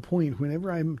my whole point, whenever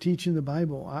I'm teaching the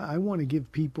Bible, I want to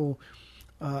give people,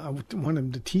 I want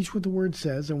them to teach what the Word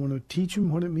says. I want to teach them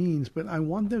what it means, but I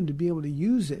want them to be able to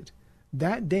use it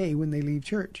that day when they leave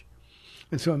church.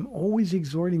 And so I'm always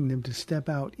exhorting them to step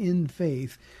out in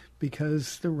faith,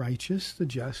 because the righteous, the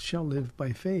just, shall live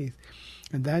by faith.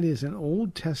 And that is an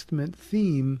Old Testament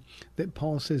theme that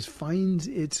Paul says finds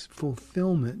its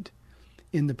fulfillment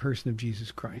in the person of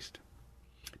Jesus Christ.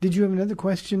 Did you have another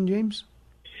question, James?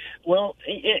 Well,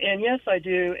 and yes, I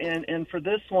do. And for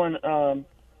this one,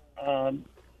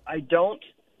 I don't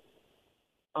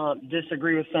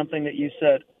disagree with something that you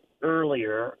said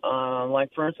earlier.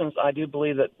 Like, for instance, I do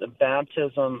believe that the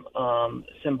baptism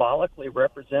symbolically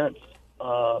represents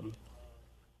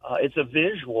it's a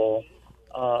visual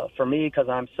for me because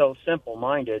I'm so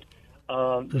simple-minded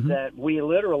that we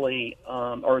literally,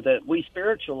 or that we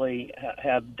spiritually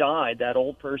have died. That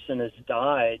old person has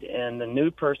died, and the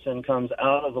new person comes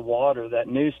out of the water, that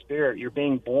new spirit. You're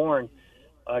being born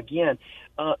again.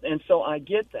 And so I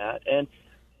get that. And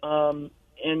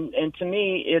to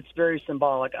me, it's very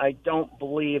symbolic. I don't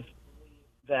believe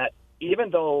that even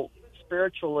though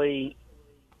spiritually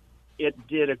it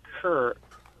did occur,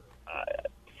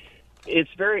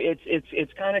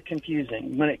 it's kind of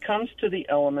confusing when it comes to the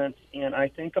elements. And I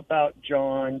think about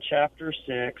John chapter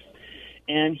 6,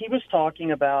 and he was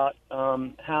talking about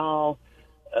how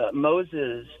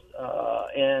Moses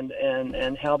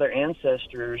and how their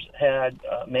ancestors had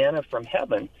manna from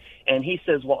heaven, and he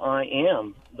says, "Well, I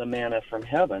am the manna from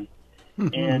heaven,"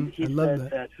 and he said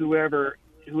that whoever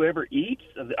eats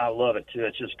of I love it too.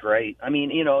 It's just great. I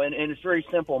mean, and it's very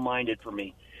simple-minded for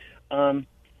me.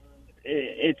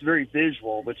 It's very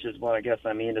visual, which is what I guess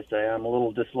I mean to say. I'm a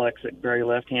little dyslexic, very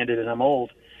left-handed, and I'm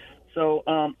old. So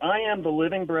I am the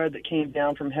living bread that came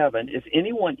down from heaven. If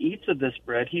anyone eats of this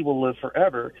bread, he will live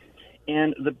forever.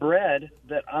 And the bread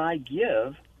that I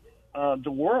give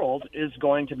the world is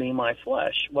going to be my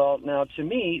flesh. Well, now to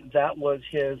me, that was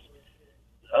his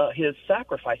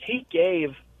sacrifice. He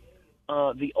gave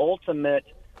the ultimate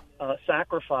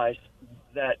sacrifice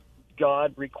that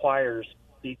God requires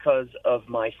because of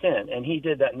my sin. And he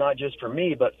did that not just for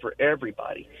me, but for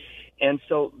everybody. And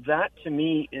so that to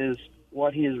me is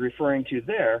what he is referring to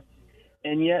there.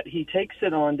 And yet he takes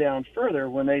it on down further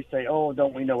when they say, oh,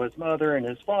 don't we know his mother and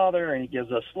his father, and he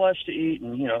gives us flesh to eat,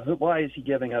 and, why is he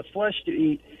giving us flesh to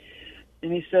eat?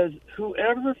 And he says,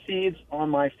 whoever feeds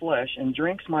on my flesh and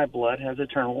drinks my blood has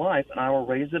eternal life, and I will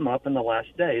raise them up in the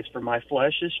last days. For my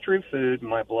flesh is true food, and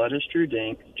my blood is true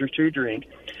drink.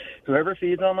 Whoever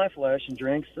feeds on my flesh and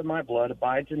drinks of my blood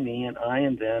abides in me, and I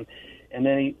in them. And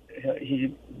then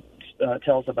he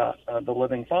tells about the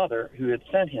living Father who had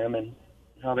sent him, and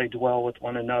how they dwell with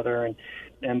one another,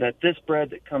 and that this bread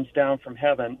that comes down from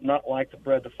heaven, not like the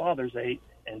bread the fathers ate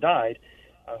and died,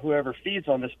 whoever feeds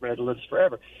on this bread lives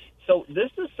forever. So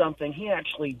this is something he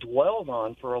actually dwelled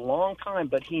on for a long time,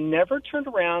 but he never turned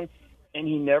around and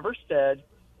he never said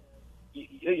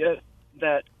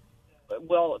that,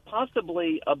 well,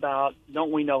 possibly about,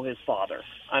 don't we know his father?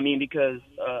 I mean, because,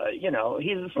 he's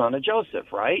the son of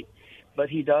Joseph, right? But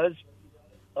he does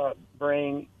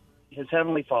bring his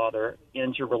heavenly Father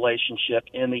into relationship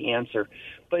in the answer.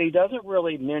 But he doesn't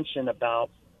really mention about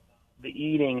the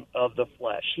eating of the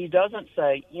flesh. He doesn't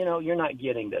say, you're not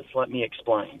getting this. Let me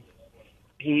explain.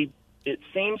 It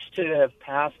seems to have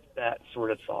passed that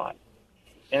sort of thought.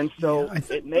 And so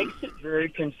it makes it very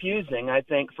confusing, I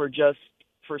think, for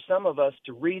some of us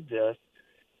to read this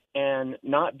and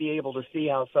not be able to see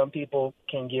how some people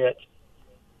can get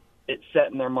it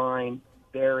set in their mind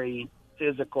very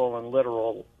physical and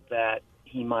literal, that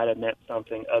he might have meant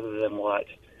something other than what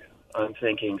I'm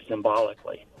thinking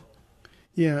symbolically.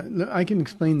 Yeah, I can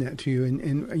explain that to you.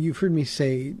 And you've heard me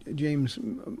say, James,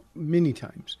 many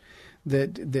times,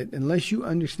 that unless you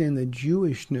understand the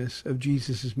Jewishness of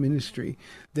Jesus' ministry,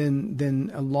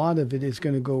 then a lot of it is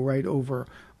going to go right over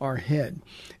our head.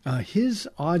 His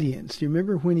audience, do you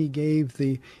remember when he gave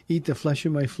the eat the flesh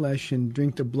of my flesh and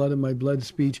drink the blood of my blood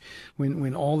speech,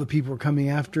 when all the people were coming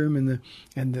after him,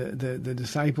 and the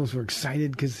disciples were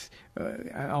excited because,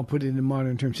 I'll put it in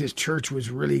modern terms, his church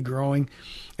was really growing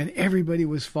and everybody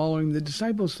was following. The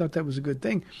disciples thought that was a good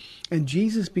thing. And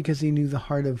Jesus, because he knew the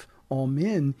heart of all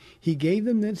men, he gave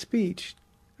them that speech.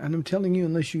 And I'm telling you,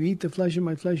 unless you eat the flesh of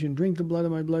my flesh and drink the blood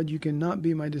of my blood, you cannot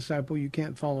be my disciple. You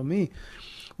can't follow me.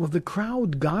 Well, the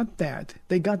crowd got that.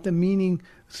 They got the meaning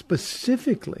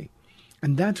specifically.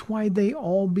 And that's why they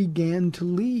all began to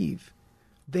leave.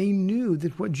 They knew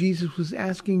that what Jesus was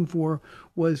asking for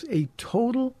was a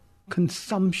total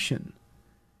consumption.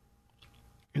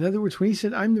 In other words, when he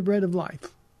said, I'm the bread of life,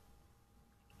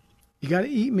 you got to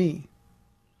eat me.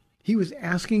 He was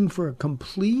asking for a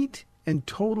complete and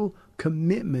total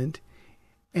commitment,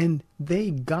 and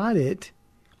they got it.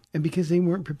 And because they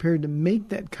weren't prepared to make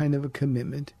that kind of a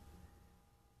commitment,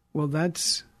 well,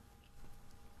 that's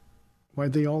why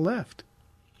they all left.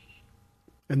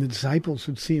 And the disciples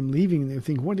would see him leaving, and they would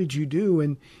think, what did you do?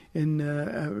 And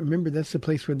remember, that's the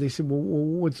place where they said, well,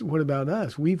 what about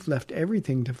us? We've left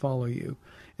everything to follow you.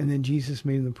 And then Jesus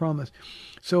made them the promise.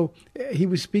 So he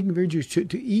was speaking very Jewish.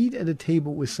 To eat at a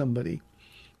table with somebody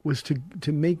was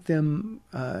to make them,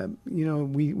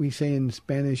 we say in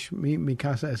Spanish, mi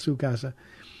casa es su casa.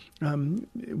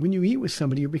 when you eat with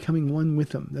somebody, you're becoming one with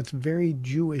them. That's very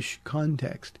Jewish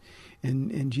context.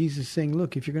 And Jesus saying,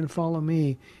 look, if you're going to follow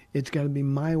me, it's got to be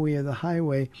my way or the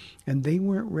highway. And they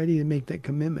weren't ready to make that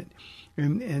commitment.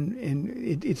 And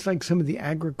it's like some of the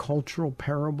agricultural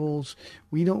parables.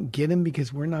 We don't get them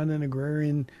because we're not an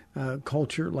agrarian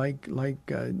culture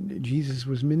like Jesus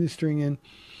was ministering in.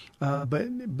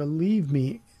 But believe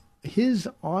me, his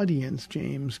audience,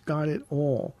 James, got it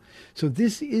all. So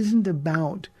this isn't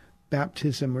about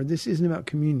baptism, or this isn't about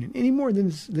communion any more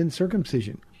than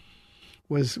circumcision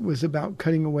was about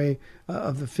cutting away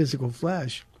of the physical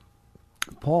flesh.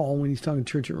 Paul, when he's talking to the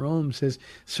church at Rome, says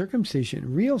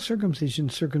circumcision, real circumcision,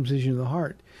 circumcision of the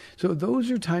heart. So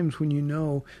those are times when you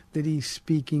know that he's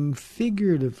speaking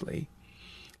figuratively.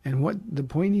 And what the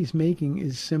point he's making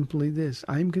is simply this: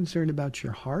 I'm concerned about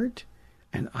your heart,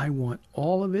 and I want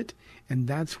all of it, and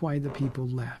that's why the people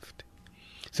left.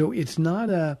 So it's not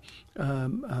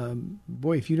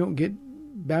boy, if you don't get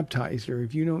baptized, or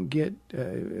if you don't get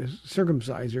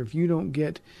circumcised, or if you don't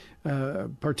get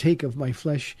partake of my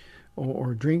flesh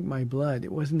or drink my blood.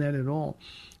 It wasn't that at all.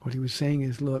 What he was saying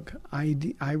is, look, I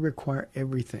require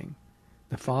everything.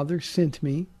 The Father sent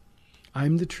me.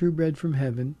 I'm the true bread from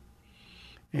heaven.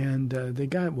 And they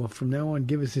got, well, from now on,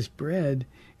 give us this bread.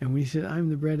 And when he said, I'm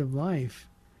the bread of life,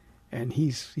 and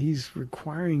he's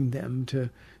requiring them to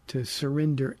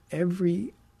surrender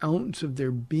every ounce of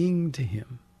their being to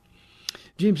him.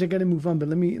 James, I got to move on, but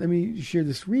let me share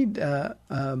this. Read 1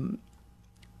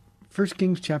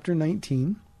 Kings chapter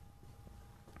 19.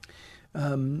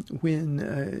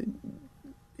 When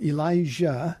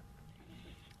Elijah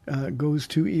goes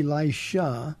to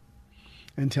Elisha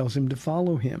and tells him to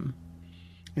follow him.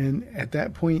 And at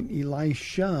that point,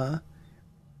 Elisha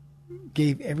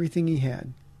gave everything he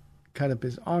had. Cut up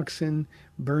his oxen,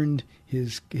 burned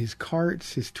his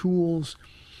carts, his tools,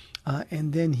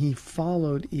 and then he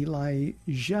followed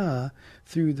Elijah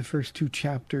through the first 2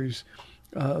 chapters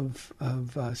of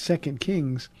 2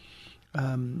 Kings.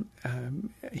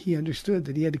 He understood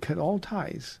that he had to cut all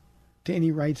ties to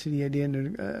any rights that he had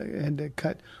to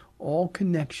cut all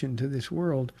connection to this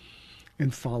world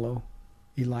and follow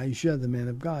Elijah, the man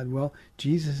of God. Well,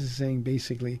 Jesus is saying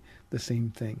basically the same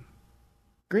thing.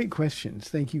 Great questions.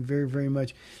 Thank you very, very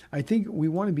much. I think we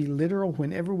want to be literal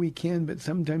whenever we can, but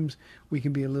sometimes we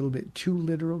can be a little bit too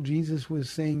literal. Jesus was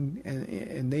saying,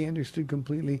 and they understood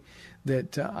completely,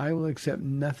 that I will accept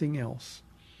nothing else.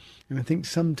 And I think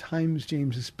sometimes,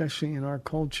 James, especially in our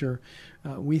culture,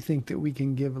 we think that we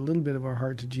can give a little bit of our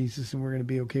heart to Jesus and we're going to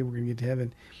be okay, we're going to get to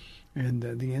heaven. And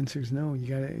the answer is no.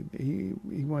 He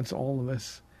wants all of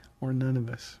us or none of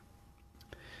us.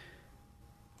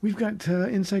 We've got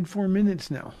inside 4 minutes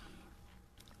now.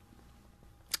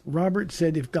 Robert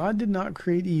said, if God did not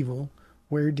create evil,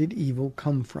 where did evil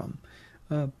come from?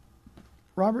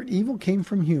 Robert, evil came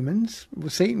from humans. Well,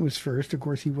 Satan was first. Of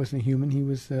course, he wasn't a human. He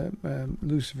was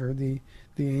Lucifer, the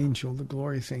angel, the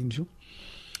glorious angel.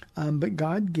 But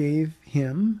God gave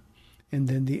him and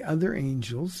then the other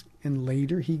angels, and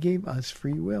later he gave us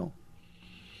free will.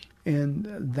 And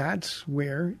that's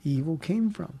where evil came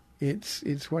from.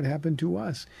 It's what happened to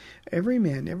us. Every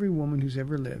man, every woman who's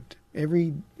ever lived,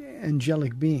 every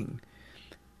angelic being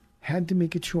had to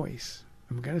make a choice.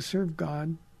 I'm going to serve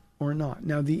God or not.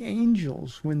 Now, the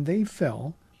angels, when they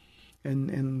fell,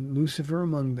 and Lucifer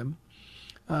among them,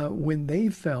 when they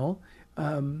fell,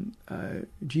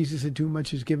 Jesus said, too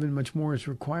much is given, much more is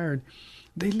required.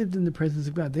 They lived in the presence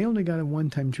of God. They only got a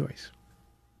one-time choice.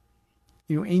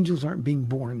 You know, angels aren't being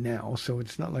born now, so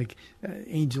it's not like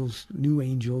new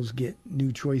angels get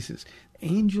new choices.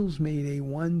 Angels made a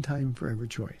one-time forever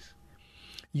choice.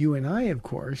 You and I, of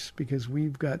course, because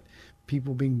we've got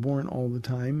people being born all the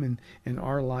time, and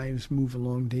our lives move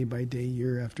along day by day,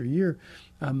 year after year,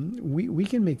 we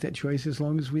can make that choice as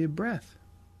long as we have breath.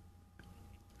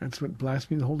 That's what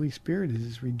blasphemy of the Holy Spirit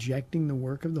is rejecting the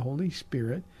work of the Holy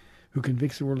Spirit, who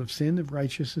convicts the world of sin, of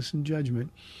righteousness, and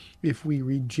judgment. If we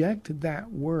reject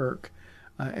that work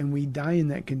and we die in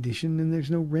that condition, then there's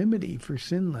no remedy for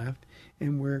sin left,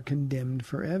 and we're condemned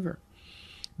forever.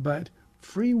 But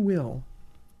free will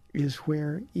is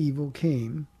where evil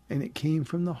came, and it came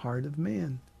from the heart of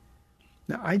man.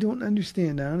 Now, I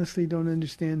honestly don't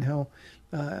understand how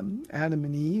Adam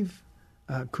and Eve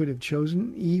could have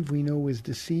chosen. Eve, we know, was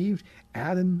deceived.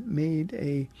 Adam made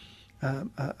a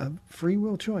free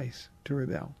will choice to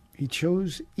rebel. He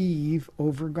chose Eve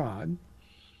over God,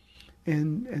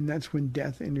 and that's when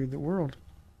death entered the world.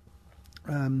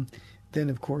 Then,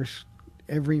 of course,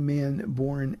 every man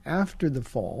born after the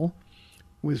fall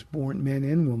was born, man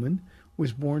and woman,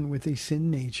 was born with a sin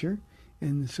nature,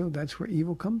 and so that's where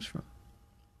evil comes from.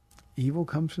 Evil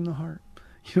comes from the heart.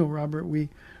 You know, Robert, we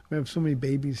have so many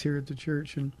babies here at the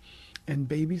church, and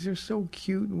babies are so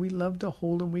cute, and we love to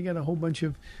hold them. We got a whole bunch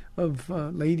of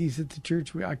ladies at the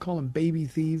church. I call them baby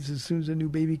thieves. As soon as a new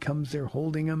baby comes, they're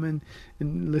holding them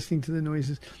and listening to the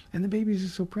noises. And the babies are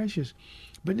so precious.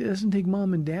 But it doesn't take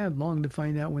mom and dad long to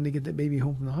find out when they get that baby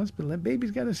home from the hospital. That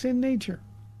baby's got a sin nature.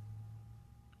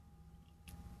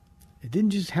 It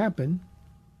didn't just happen.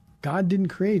 God didn't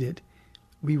create it.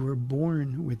 We were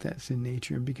born with that sin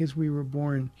nature. And because we were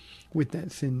born with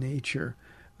that sin nature,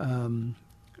 the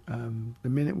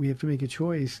minute we have to make a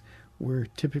choice, we're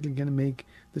typically going to make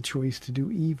the choice to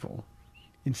do evil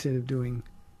instead of doing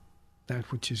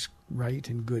that which is right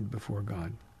and good before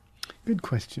God. Good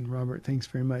question, Robert. Thanks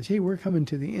very much. Hey, we're coming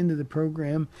to the end of the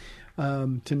program.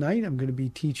 Tonight I'm going to be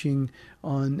teaching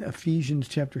on Ephesians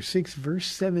chapter 6, verse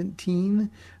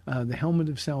 17, the helmet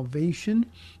of salvation.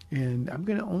 And I'm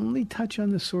going to only touch on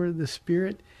the sword of the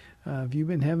Spirit. If you've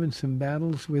been having some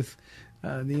battles with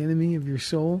the enemy of your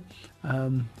soul,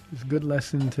 it's a good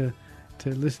lesson to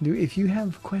listen to. If you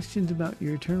have questions about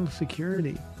your eternal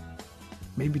security,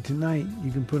 maybe tonight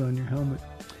you can put on your helmet.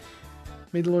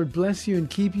 May the Lord bless you and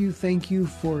keep you. Thank you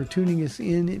for tuning us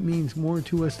in. It means more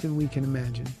to us than we can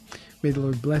imagine. May the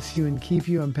Lord bless you and keep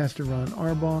you. I'm Pastor Ron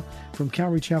Arbaugh from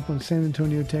Calvary Chapel in San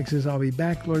Antonio, Texas. I'll be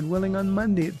back, Lord willing, on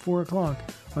Monday at 4 o'clock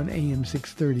on AM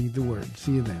 630, The Word.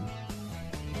 See you then.